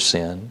conceal your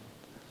sin,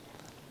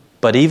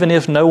 but even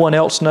if no one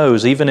else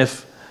knows, even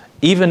if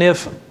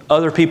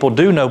other people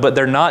do know, but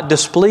they're not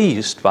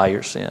displeased by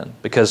your sin,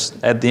 because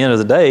at the end of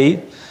the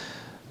day,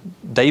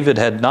 David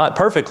had not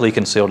perfectly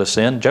concealed his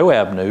sin.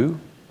 Joab knew.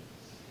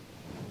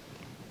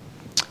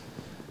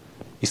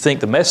 You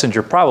think the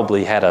messenger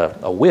probably had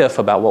a whiff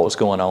about what was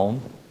going on.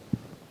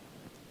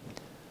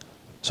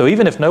 So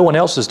even if no one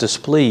else is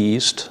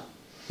displeased,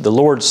 the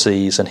Lord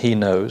sees and He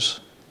knows,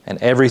 and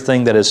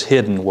everything that is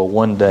hidden will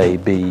one day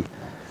be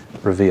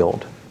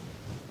revealed.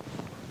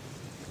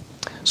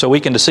 So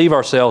we can deceive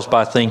ourselves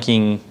by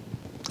thinking,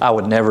 I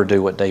would never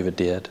do what David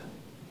did.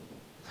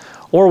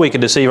 Or we can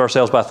deceive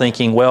ourselves by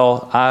thinking,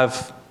 well,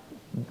 I've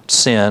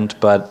sinned,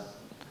 but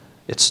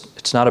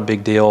it's not a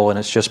big deal, and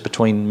it's just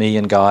between me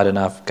and God, and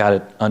I've got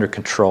it under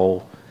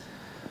control.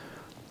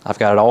 I've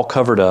got it all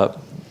covered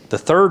up. The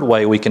third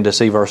way we can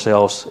deceive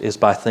ourselves is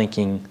by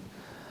thinking,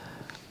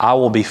 I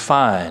will be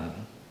fine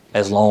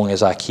as long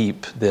as I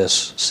keep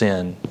this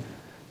sin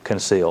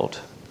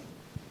concealed.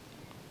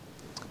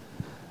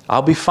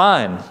 I'll be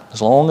fine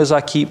as long as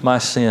I keep my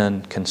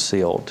sin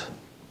concealed.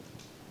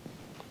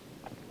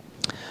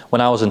 When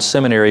I was in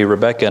seminary,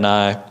 Rebecca and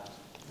I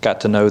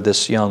got to know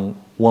this young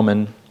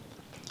woman.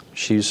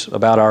 She's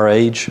about our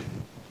age.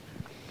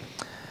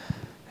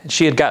 And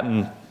she had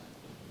gotten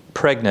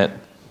pregnant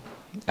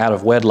out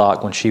of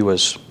wedlock when she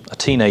was a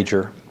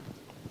teenager.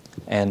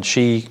 And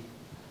she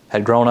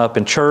had grown up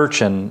in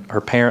church, and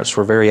her parents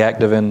were very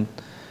active in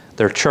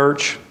their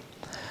church.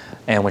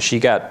 And when she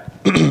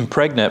got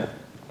pregnant,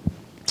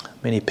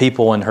 many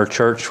people in her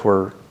church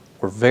were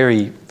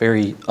very,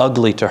 very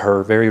ugly to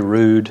her, very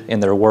rude in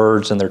their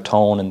words and their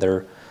tone and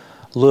their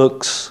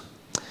looks.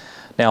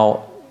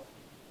 Now,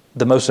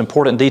 the most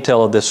important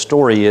detail of this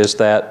story is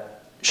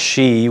that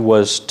she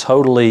was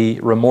totally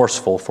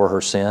remorseful for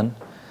her sin.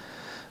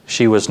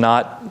 She was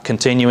not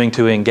continuing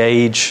to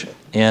engage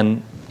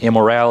in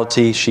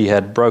immorality. She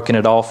had broken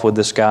it off with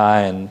this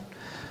guy and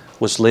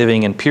was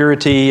living in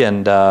purity,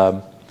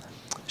 and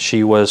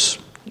she was,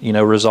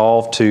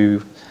 resolved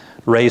to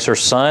raise her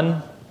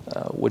son,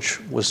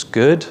 which was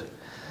good.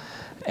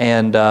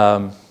 And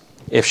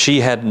if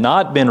she had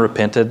not been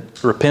repentant,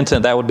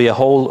 that would be a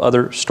whole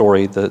other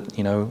story. That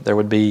there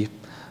would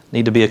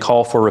need to be a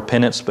call for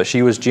repentance. But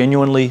she was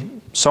genuinely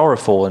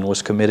sorrowful and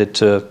was committed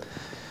to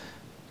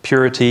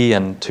purity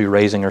and to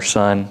raising her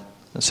son.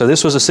 So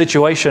this was a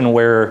situation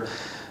where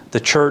the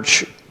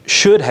church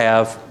should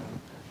have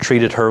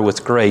treated her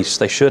with grace.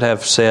 They should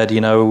have said,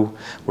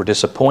 we're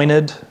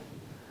disappointed,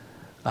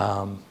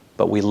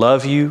 but we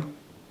love you.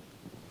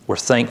 We're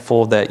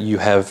thankful that you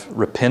have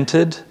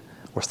repented.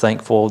 We're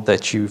thankful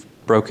that you've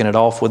broken it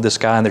off with this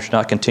guy and that you're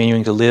not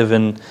continuing to live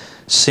in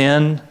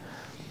sin.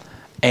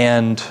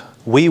 And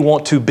we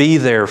want to be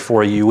there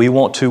for you. We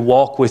want to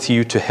walk with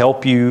you to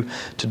help you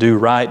to do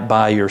right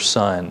by your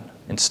son.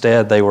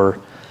 Instead, they were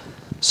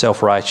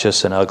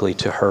self-righteous and ugly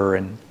to her,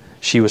 and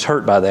she was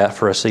hurt by that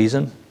for a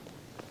season.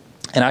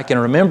 And I can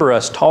remember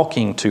us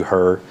talking to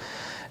her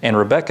and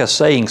Rebecca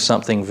saying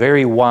something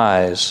very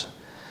wise.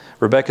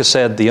 Rebecca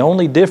said, the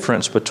only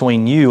difference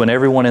between you and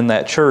everyone in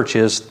that church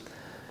is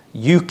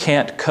you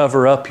can't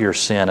cover up your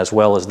sin as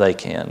well as they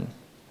can.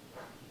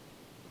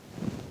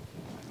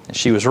 And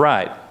she was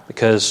right,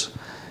 because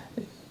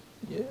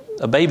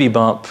a baby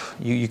bump,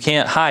 you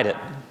can't hide it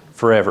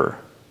forever.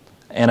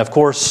 And of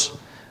course,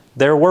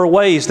 there were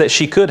ways that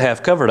she could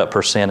have covered up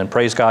her sin, and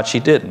praise God she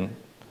didn't.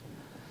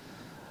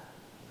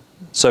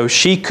 So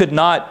she didn't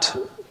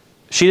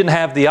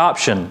have the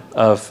option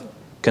of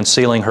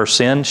concealing her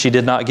sin. She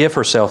did not give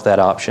herself that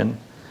option.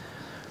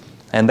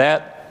 And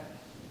that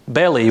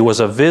belly was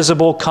a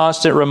visible,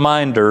 constant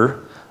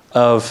reminder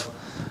of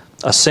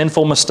a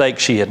sinful mistake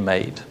she had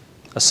made.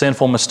 A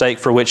sinful mistake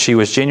for which she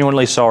was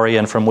genuinely sorry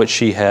and from which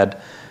she had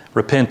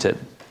repented.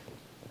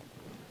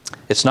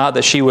 It's not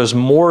that she was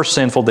more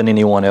sinful than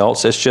anyone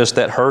else. It's just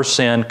that her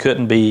sin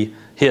couldn't be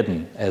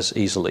hidden as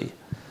easily.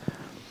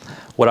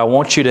 What I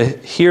want you to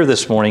hear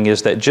this morning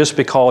is that just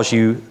because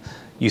you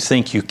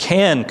think you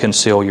can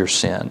conceal your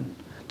sin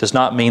does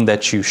not mean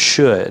that you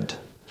should.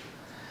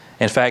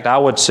 In fact, I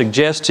would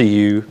suggest to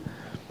you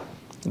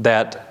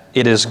that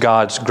it is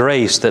God's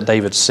grace that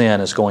David's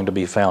sin is going to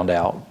be found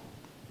out.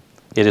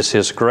 It is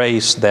His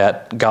grace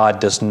that God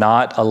does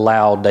not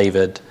allow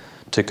David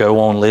to go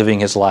on living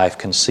his life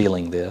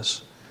concealing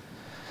this.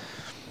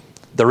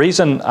 The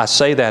reason I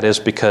say that is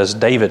because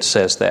David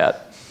says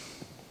that.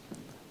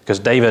 Because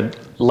David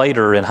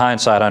later, in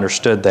hindsight,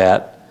 understood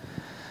that.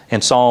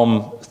 In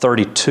Psalm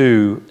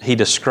 32, he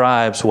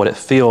describes what it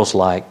feels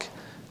like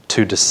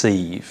to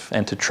deceive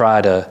and to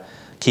try to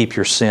keep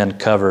your sin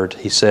covered.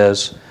 He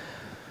says,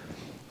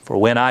 "For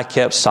when I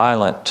kept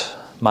silent,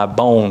 my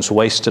bones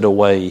wasted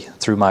away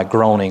through my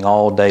groaning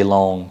all day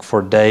long.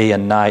 For day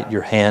and night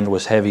your hand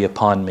was heavy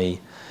upon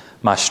me.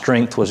 My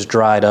strength was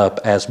dried up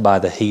as by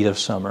the heat of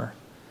summer.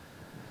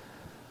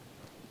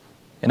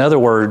 In other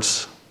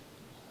words,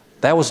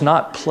 that was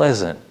not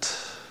pleasant.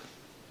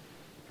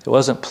 It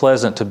wasn't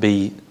pleasant to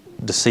be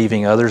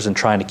deceiving others and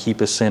trying to keep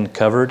his sin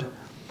covered.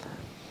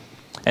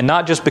 And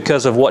not just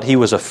because of what he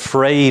was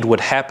afraid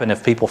would happen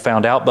if people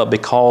found out, but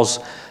because,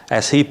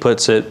 as he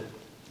puts it,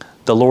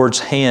 the Lord's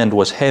hand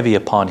was heavy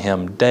upon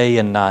him day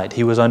and night.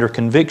 He was under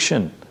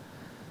conviction.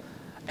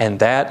 And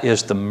that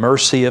is the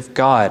mercy of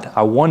God.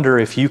 I wonder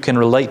if you can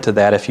relate to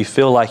that, if you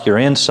feel like your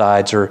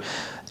insides are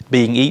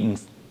being eaten,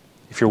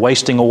 if you're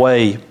wasting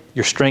away,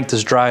 your strength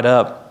is dried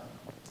up,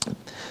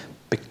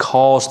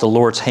 because the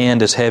Lord's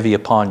hand is heavy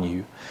upon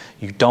you.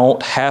 You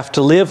don't have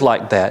to live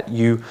like that.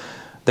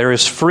 There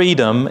is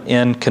freedom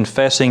in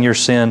confessing your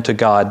sin to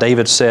God.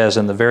 David says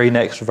in the very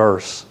next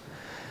verse,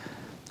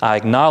 I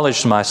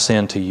acknowledged my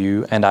sin to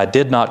you, and I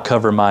did not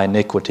cover my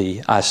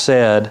iniquity. I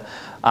said,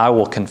 I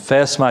will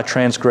confess my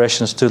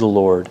transgressions to the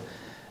Lord,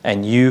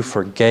 and you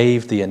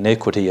forgave the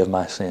iniquity of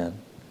my sin.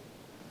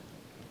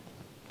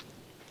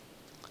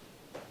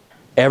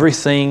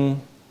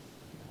 Everything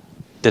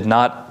did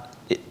not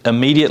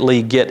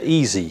immediately get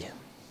easy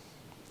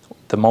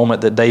the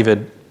moment that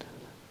David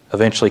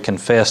eventually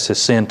confessed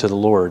his sin to the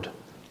Lord.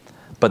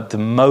 But the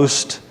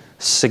most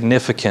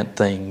significant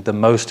thing, the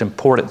most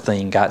important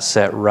thing got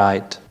set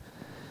right.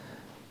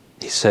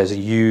 He says,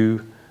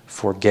 you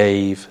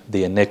forgave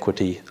the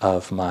iniquity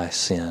of my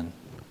sin.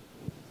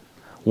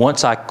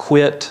 Once I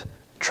quit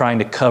trying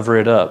to cover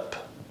it up,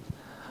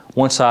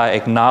 once I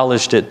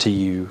acknowledged it to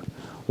you,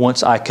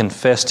 once I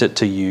confessed it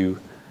to you,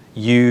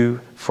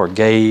 you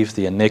forgave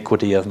the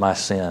iniquity of my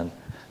sin.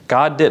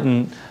 God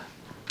didn't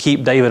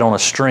keep David on a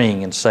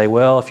string and say,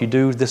 well, if you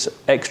do this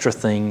extra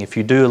thing, if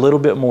you do a little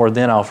bit more,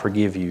 then I'll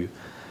forgive you.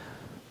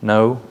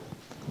 No,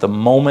 the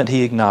moment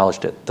he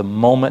acknowledged it, the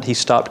moment he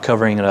stopped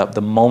covering it up,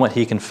 the moment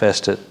he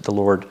confessed it, the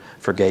Lord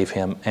forgave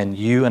him. And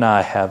you and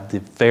I have the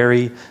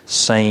very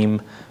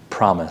same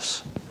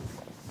promise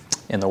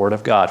in the Word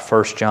of God.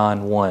 1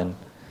 John 1,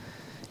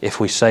 if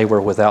we say we're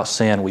without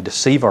sin, we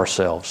deceive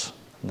ourselves,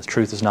 and the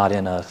truth is not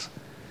in us.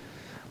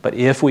 But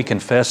if we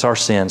confess our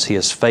sins, He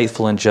is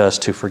faithful and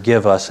just to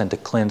forgive us and to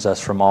cleanse us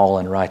from all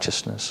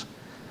unrighteousness.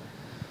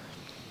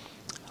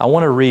 I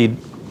want to read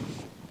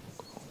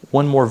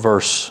one more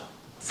verse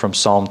from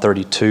Psalm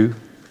 32.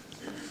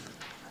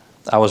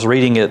 I was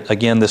reading it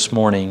again this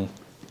morning,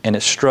 and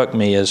it struck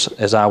me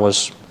as I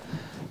was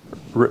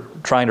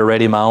trying to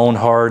ready my own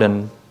heart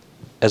and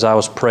as I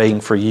was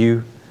praying for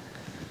you.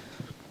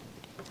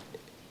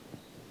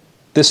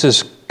 This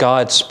is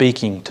God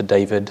speaking to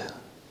David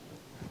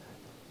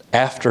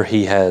after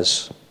he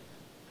has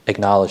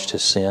acknowledged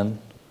his sin.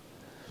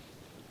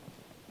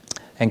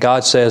 And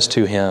God says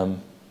to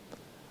him,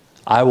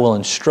 I will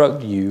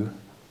instruct you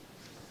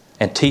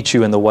and teach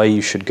you in the way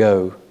you should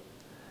go.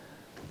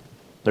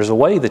 There's a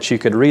way that you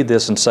could read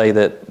this and say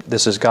that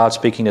this is God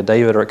speaking to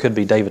David, or it could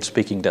be David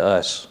speaking to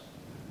us.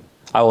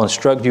 I will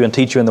instruct you and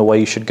teach you in the way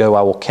you should go.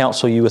 I will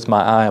counsel you with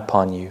my eye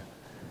upon you.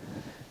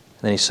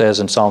 And then he says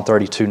in Psalm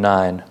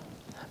 32:9,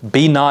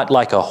 be not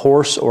like a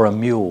horse or a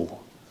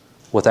mule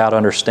without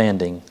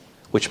understanding,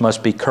 which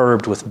must be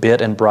curbed with bit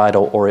and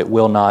bridle, or it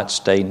will not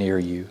stay near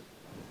you.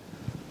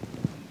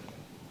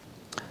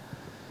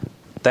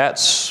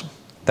 That's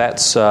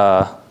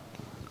a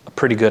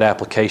pretty good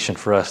application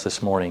for us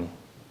this morning.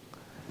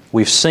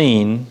 We've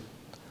seen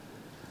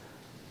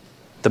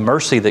the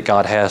mercy that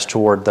God has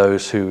toward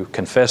those who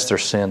confess their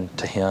sin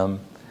to Him.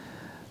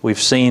 We've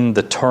seen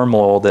the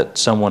turmoil that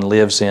someone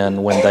lives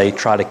in when they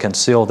try to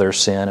conceal their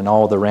sin and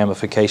all the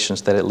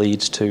ramifications that it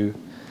leads to.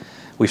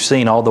 We've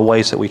seen all the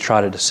ways that we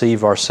try to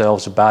deceive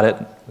ourselves about it.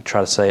 We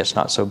try to say it's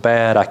not so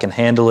bad, I can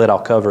handle it, I'll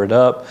cover it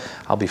up,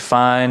 I'll be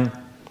fine.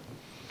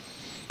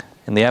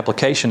 And the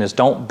application is,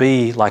 don't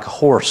be like a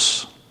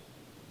horse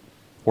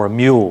or a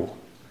mule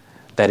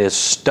that is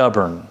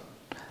stubborn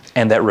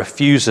and that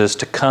refuses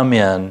to come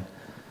in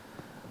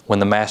when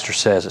the master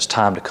says it's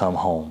time to come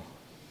home.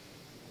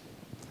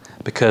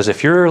 Because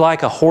if you're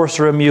like a horse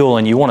or a mule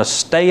and you want to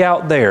stay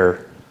out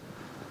there,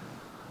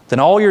 then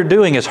all you're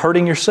doing is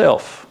hurting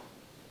yourself.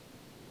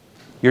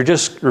 You're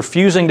just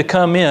refusing to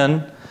come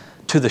in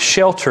to the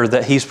shelter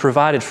that He's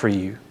provided for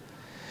you.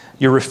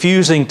 You're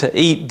refusing to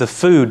eat the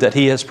food that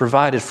He has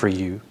provided for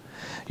you.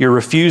 You're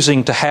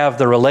refusing to have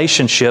the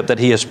relationship that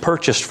He has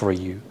purchased for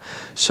you.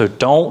 So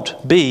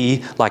don't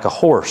be like a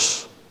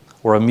horse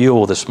or a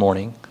mule this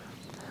morning,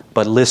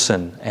 but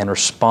listen and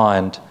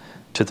respond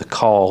to the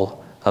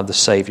call of the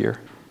Savior.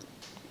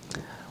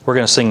 We're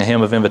going to sing a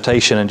hymn of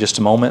invitation in just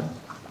a moment,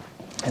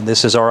 and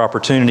this is our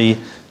opportunity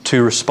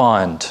to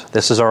respond.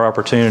 This is our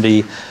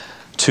opportunity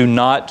to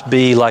not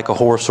be like a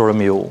horse or a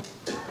mule.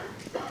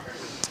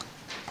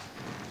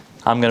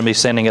 I'm going to be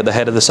standing at the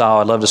head of this aisle.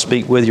 I'd love to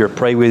speak with you or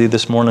pray with you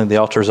this morning. The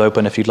altar is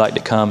open if you'd like to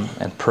come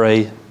and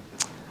pray.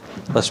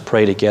 Let's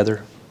pray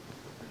together.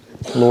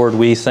 Lord,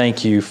 we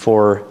thank You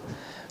for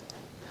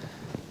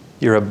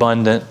Your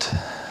abundant,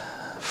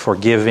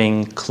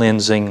 forgiving,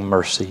 cleansing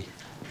mercy.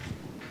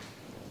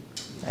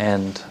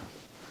 And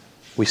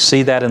We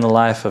see that in the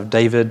life of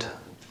David,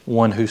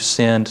 one who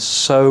sinned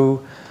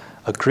so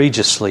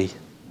egregiously.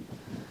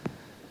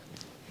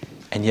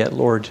 And yet,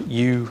 Lord,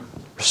 you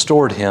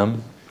restored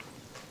him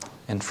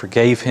and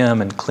forgave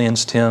him and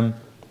cleansed him.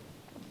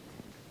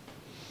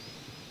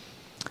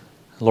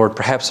 Lord,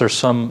 perhaps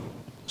there's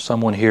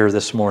someone here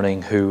this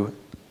morning who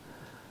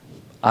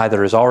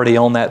either is already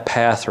on that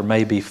path or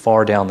may be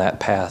far down that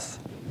path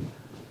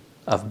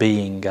of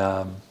being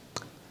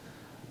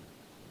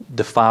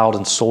defiled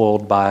and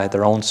soiled by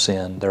their own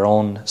sin, their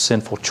own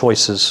sinful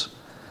choices.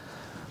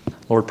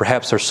 Lord,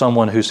 perhaps there's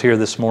someone who's here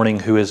this morning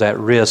who is at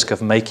risk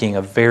of making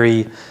a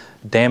very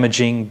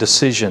damaging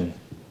decision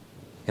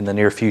in the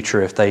near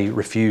future if they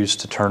refuse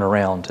to turn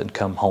around and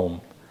come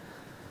home.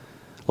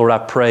 Lord, I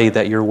pray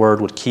that your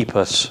word would keep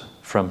us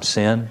from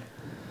sin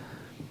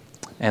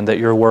and that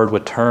your word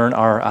would turn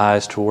our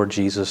eyes toward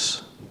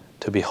Jesus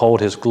to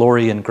behold his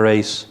glory and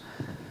grace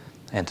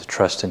and to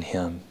trust in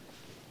him.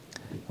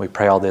 We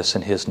pray all this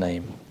in his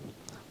name.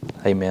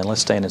 Amen.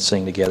 Let's stand and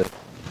sing together.